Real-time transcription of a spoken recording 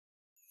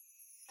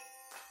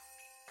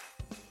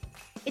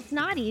It's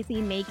not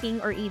easy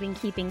making or even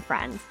keeping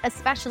friends,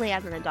 especially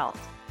as an adult.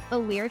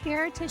 But we're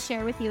here to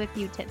share with you a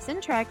few tips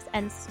and tricks,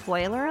 and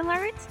spoiler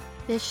alert,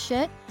 This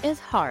shit is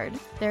hard.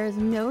 There is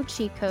no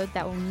cheat code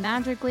that will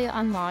magically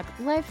unlock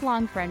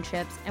lifelong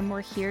friendships, and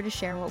we're here to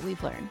share what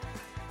we've learned.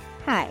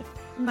 Hi,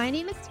 my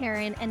name is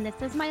Taryn, and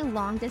this is my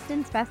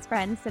long-distance best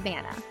friend,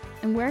 Savannah.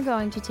 And we're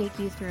going to take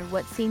you through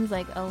what seems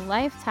like a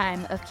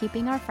lifetime of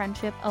keeping our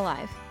friendship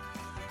alive.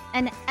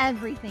 And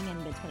everything in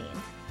between.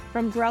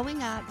 From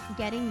growing up,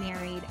 getting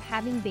married,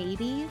 having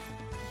babies,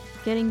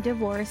 Getting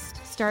divorced,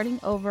 starting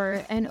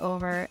over and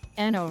over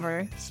and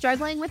over.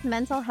 struggling with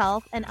mental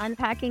health, and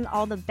unpacking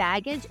all the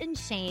baggage and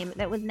shame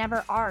that was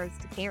never ours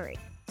to carry.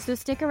 So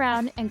stick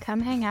around and come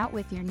hang out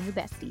with your new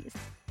besties.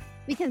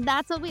 Because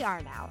that's what we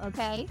are now,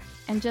 okay?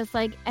 And just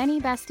like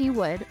any bestie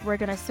would, we're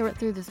going to sort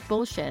through this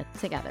bullshit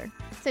together.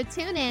 So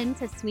tune in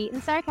to Sweet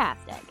and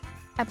Sarcastic.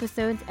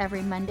 Episodes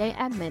every Monday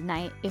at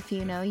midnight. If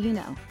you know, you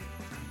know.